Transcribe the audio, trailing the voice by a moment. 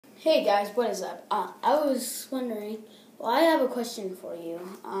Hey guys, what is up? I was wondering, I have a question for you.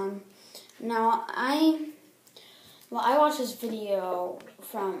 Now I watched this video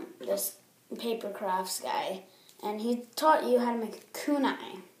from this paper crafts guy, and he taught you how to make a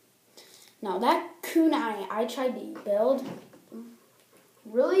kunai. Now that kunai I tried to build.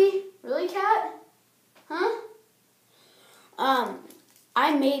 Really, cat? Huh?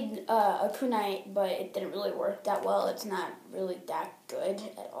 I made a kunai, but it didn't really work that well. It's not really that good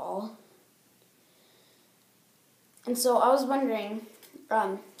at all. And so I was wondering,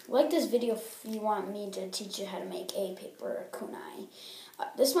 like this video if you want me to teach you how to make a paper kunai.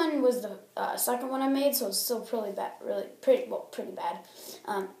 This one was the second one I made, so it's still pretty bad. Pretty bad.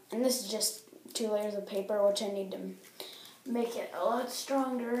 And this is just 2 layers of paper, which I need to make it a lot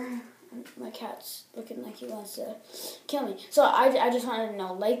stronger. My cat's looking like he wants to kill me. So I just wanted to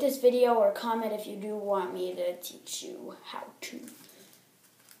know, like this video or comment if you do want me to teach you how to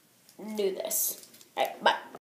do this. All right, bye.